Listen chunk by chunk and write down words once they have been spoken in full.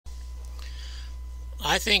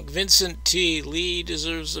I think Vincent T. Lee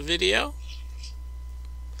deserves a video.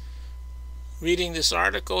 Reading this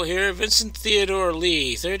article here, Vincent Theodore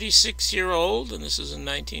Lee, 36-year-old, and this is in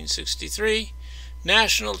 1963,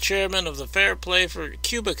 National Chairman of the Fair Play for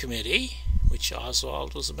Cuba Committee, which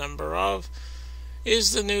Oswald was a member of,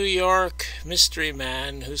 is the New York mystery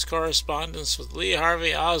man whose correspondence with Lee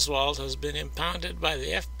Harvey Oswald has been impounded by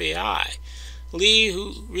the FBI. Lee,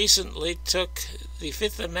 who recently took the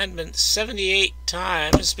Fifth Amendment 78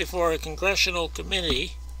 times before a congressional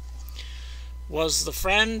committee, was the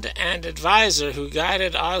friend and advisor who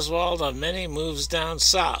guided Oswald on many moves down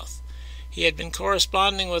south. He had been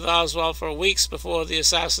corresponding with Oswald for weeks before the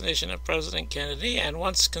assassination of President Kennedy, and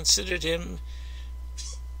once counseled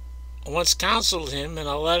him in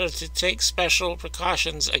a letter to take special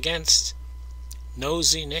precautions against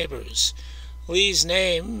nosy neighbors. Lee's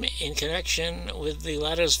name, in connection with the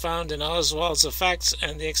letters found in Oswald's effects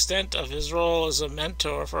and the extent of his role as a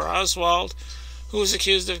mentor for Oswald, who was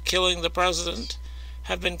accused of killing the president,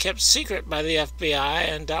 have been kept secret by the FBI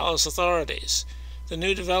and Dallas authorities. The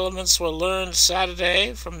new developments were learned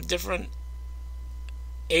Saturday from different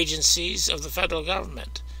agencies of the federal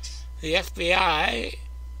government. The FBI,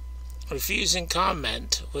 refusing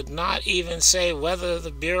comment, would not even say whether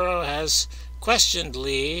the Bureau has questioned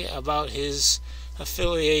Lee about his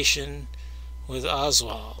affiliation with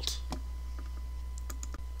Oswald.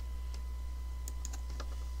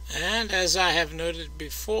 And as I have noted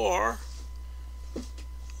before,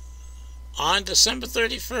 on December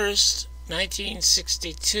 31st,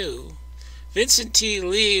 1962, Vincent T.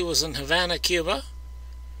 Lee was in Havana, Cuba.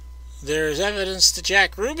 There is evidence that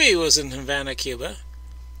Jack Ruby was in Havana, Cuba.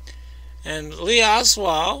 And Lee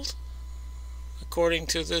Oswald, according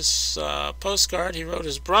to this postcard he wrote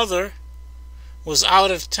his brother, was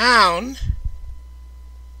out of town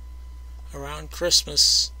around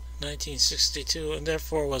Christmas 1962 and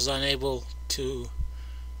therefore was unable to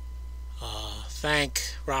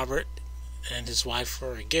thank Robert and his wife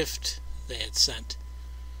for a gift they had sent.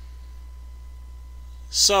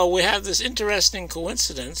 So we have this interesting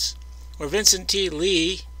coincidence where Vincent T.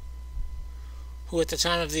 Lee, who at the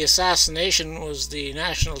time of the assassination was the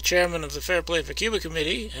national chairman of the Fair Play for Cuba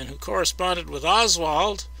Committee and who corresponded with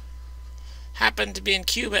Oswald, happened to be in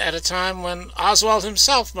Cuba at a time when Oswald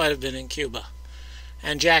himself might have been in Cuba,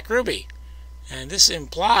 and Jack Ruby. And this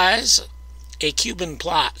implies a Cuban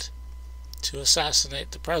plot to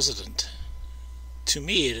assassinate the president. To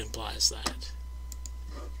me, it implies that.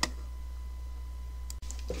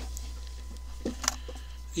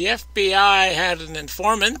 The FBI had an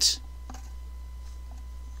informant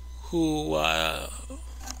who, I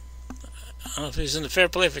don't know if he was in the Fair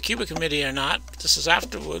Play for Cuba Committee or not, but this is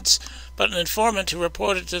afterwards, but an informant who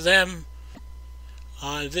reported to them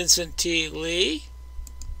on Vincent T. Lee,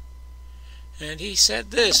 and he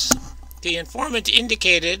said this: the informant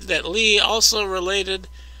indicated that Lee also related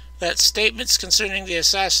that statements concerning the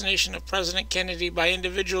assassination of President Kennedy by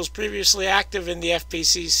individuals previously active in the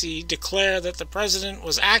FPCC declare that the president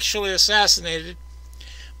was actually assassinated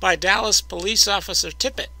by Dallas police officer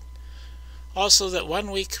Tippit. Also that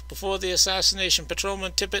 1 week before the assassination,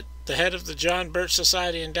 Patrolman Tippit, the head of the John Birch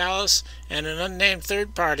Society in Dallas, and an unnamed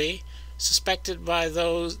third party suspected by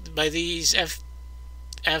these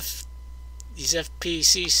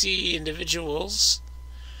FPCC individuals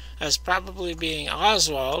as probably being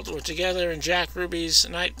Oswald, were together in Jack Ruby's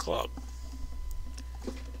nightclub.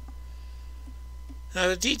 Now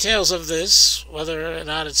the details of this, whether or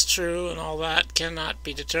not it's true and all that, cannot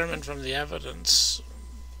be determined from the evidence,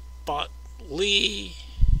 but Lee,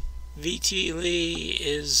 V.T. Lee,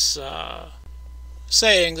 is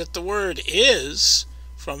saying that the word is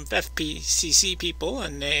from FPCC people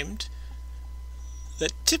unnamed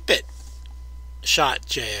that Tippit shot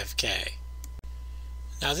JFK.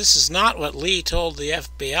 Now this is not what Lee told the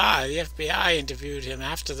FBI. The FBI interviewed him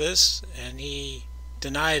after this, and he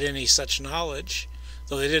denied any such knowledge,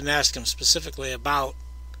 though they didn't ask him specifically about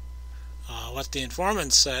what the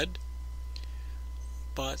informant said.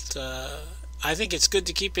 But I think it's good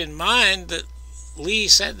to keep in mind that Lee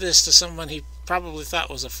said this to someone he probably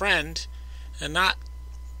thought was a friend, and not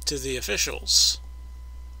to the officials.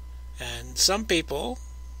 And some people,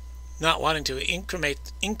 not wanting to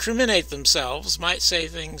incriminate themselves, might say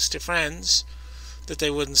things to friends that they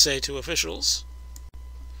wouldn't say to officials.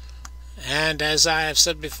 And as I have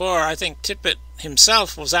said before, I think Tippit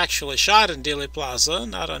himself was actually shot in Dealey Plaza,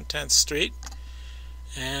 not on 10th Street.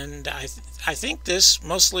 And I think this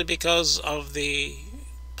mostly because of the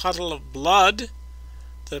puddle of blood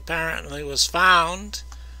that apparently was found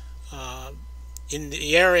in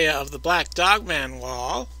the area of the Black Dog Man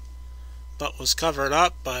wall but was covered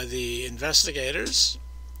up by the investigators,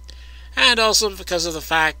 and also because of the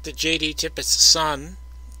fact that J.D. Tippett's son,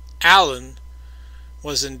 Alan,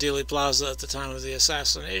 was in Dealey Plaza at the time of the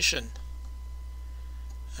assassination.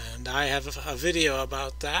 And I have a video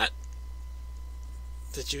about that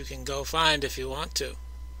you can go find if you want to.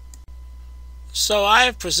 So I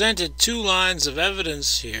have presented two lines of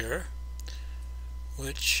evidence here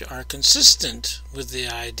which are consistent with the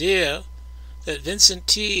idea that Vincent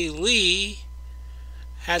T. Lee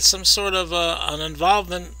had some sort of an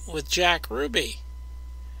involvement with Jack Ruby.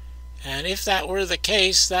 And if that were the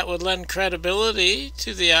case, that would lend credibility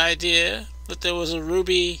to the idea that there was a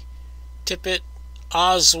Ruby Tippett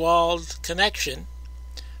Oswald connection,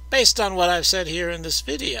 based on what I've said here in this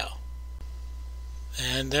video.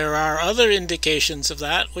 And there are other indications of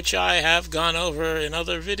that which I have gone over in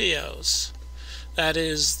other videos. That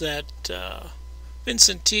is that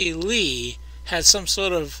Vincent T. Lee had some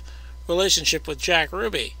sort of relationship with Jack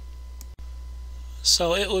Ruby.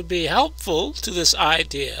 So it would be helpful to this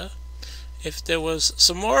idea if there was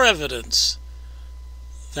some more evidence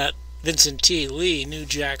that Vincent T. Lee knew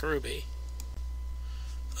Jack Ruby.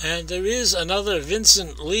 And there is another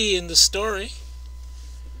Vincent Lee in the story.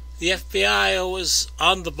 The FBI was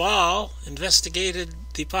on the ball, investigated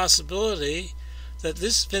the possibility that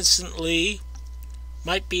this Vincent Lee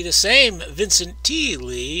might be the same Vincent T.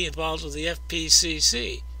 Lee involved with the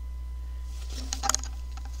FPCC.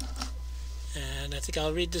 And I think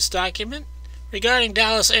I'll read this document. Regarding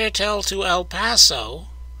Dallas Airtel to El Paso,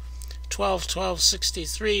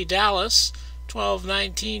 12/12/63, Dallas,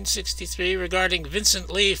 12/19/63, regarding Vincent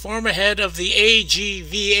Lee, former head of the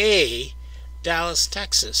AGVA, Dallas,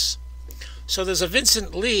 Texas. So there's a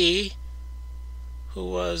Vincent Lee who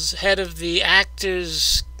was head of the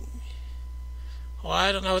Actors, well,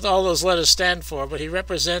 I don't know what all those letters stand for, but he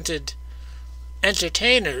represented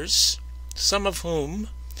entertainers, some of whom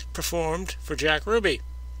performed for Jack Ruby.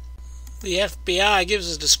 The FBI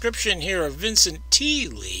gives a description here of Vincent T.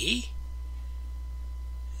 Lee,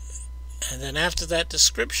 and then after that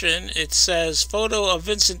description it says photo of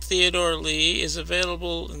Vincent Theodore Lee is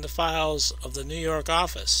available in the files of the New York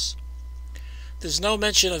office. There's no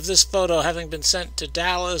mention of this photo having been sent to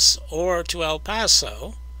Dallas or to El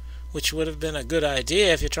Paso, which would have been a good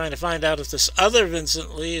idea if you're trying to find out if this other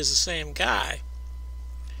Vincent Lee is the same guy.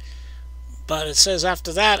 But it says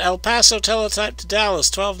after that, El Paso teletype to Dallas,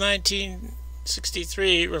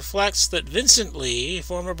 12/19/63, reflects that Vincent Lee,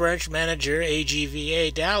 former branch manager, AGVA,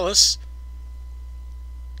 Dallas,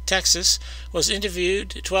 Texas, was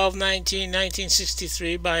interviewed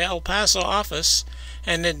 12/19/1963 by El Paso office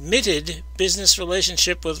and admitted business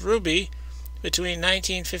relationship with Ruby between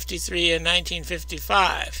 1953 and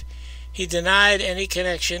 1955. He denied any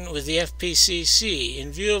connection with the FPCC.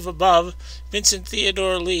 In view of above, Vincent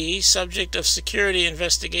Theodore Lee, subject of security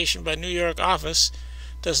investigation by New York office,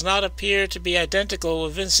 does not appear to be identical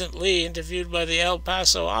with Vincent Lee interviewed by the El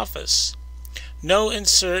Paso office. No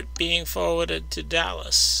insert being forwarded to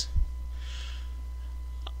Dallas.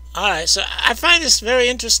 Alright, so I find this very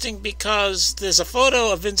interesting because there's a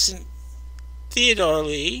photo of Vincent Theodore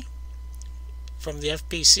Lee from the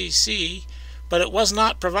FPCC, but it was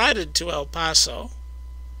not provided to El Paso.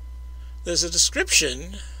 There's a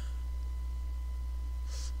description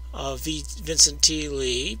of Vincent T.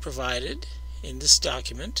 Lee provided in this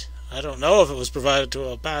document. I don't know if it was provided to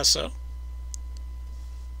El Paso.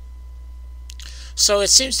 So it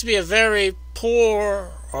seems to be a very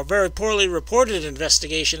poor or very poorly reported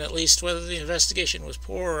investigation, at least, whether the investigation was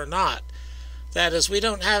poor or not. That is, we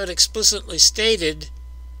don't have it explicitly stated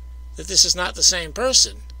that this is not the same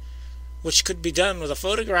person, which could be done with a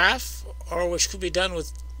photograph, or which could be done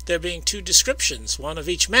with there being two descriptions, one of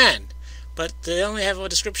each man. But they only have a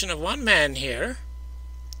description of one man here,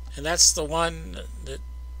 and that's the one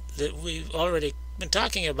that we've already been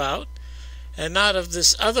talking about, and not of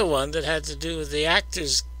this other one that had to do with the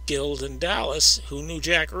Actors Guild in Dallas, who knew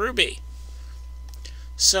Jack Ruby.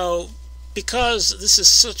 So, because this is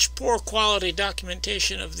such poor quality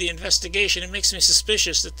documentation of the investigation, it makes me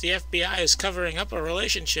suspicious that the FBI is covering up a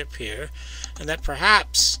relationship here, and that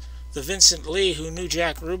perhaps the Vincent Lee who knew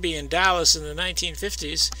Jack Ruby in Dallas in the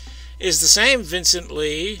 1950s is the same Vincent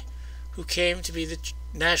Lee who came to be the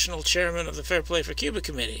national chairman of the Fair Play for Cuba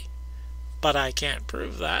Committee. But I can't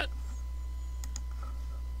prove that.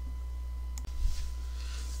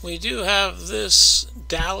 We do have this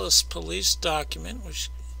Dallas police document,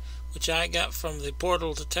 which I got from the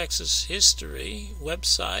Portal to Texas History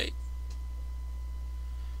website,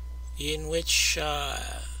 in which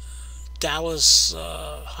Dallas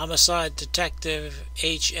homicide detective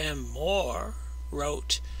H.M. Moore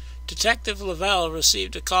wrote, Detective Lavelle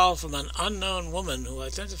received a call from an unknown woman who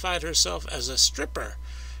identified herself as a stripper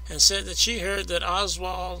and said that she heard that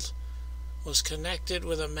Oswald was connected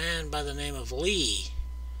with a man by the name of Lee.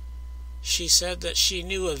 She said that she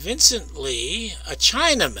knew a Vincent Lee, a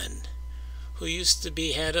Chinaman, who used to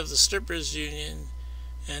be head of the strippers union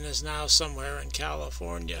and is now somewhere in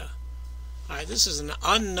California. Alright, this is an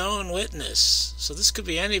unknown witness, so this could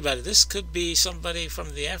be anybody. This could be somebody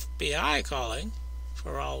from the FBI calling,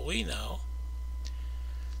 for all we know,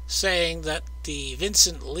 saying that the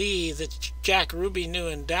Vincent Lee that Jack Ruby knew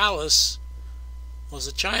in Dallas was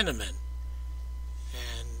a Chinaman.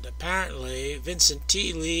 And apparently Vincent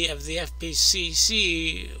T. Lee of the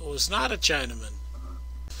FPCC was not a Chinaman.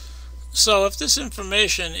 So if this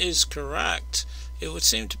information is correct, it would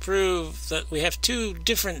seem to prove that we have two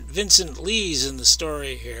different Vincent Lees in the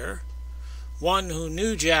story here. One who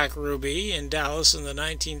knew Jack Ruby in Dallas in the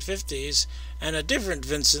 1950s, and a different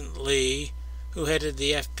Vincent Lee who headed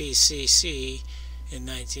the FPCC in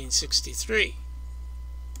 1963.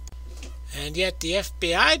 And yet the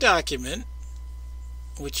FBI document,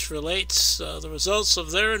 which relates the results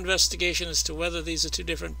of their investigation as to whether these are two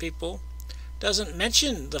different people, doesn't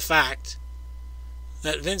mention the fact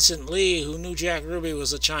that Vincent Lee, who knew Jack Ruby,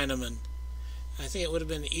 was a Chinaman. I think it would have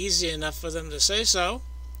been easy enough for them to say so.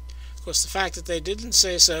 Of course, the fact that they didn't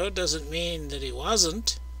say so doesn't mean that he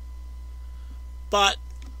wasn't. But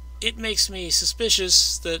it makes me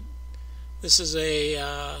suspicious that this is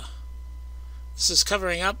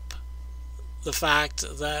covering up the fact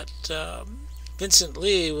that Vincent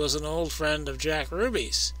Lee was an old friend of Jack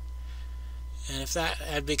Ruby's. And if that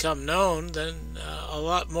had become known, then a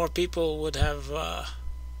lot more people would have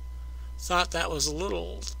thought that was a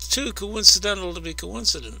little too coincidental to be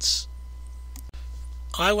coincidence.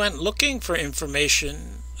 I went looking for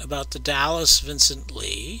information about the Dallas Vincent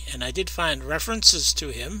Lee, and I did find references to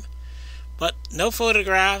him, but no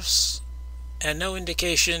photographs and no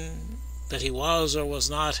indication that he was or was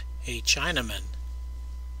not a Chinaman.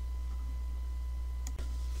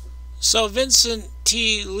 So Vincent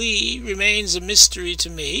T. Lee remains a mystery to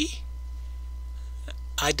me.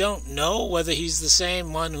 I don't know whether he's the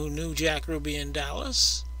same one who knew Jack Ruby in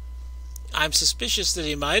Dallas. I'm suspicious that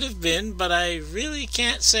he might have been, but I really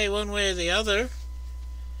can't say one way or the other.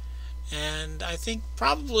 And I think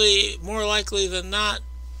probably more likely than not,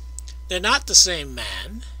 they're not the same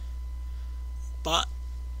man. But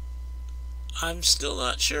I'm still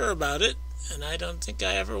not sure about it, and I don't think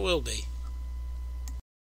I ever will be.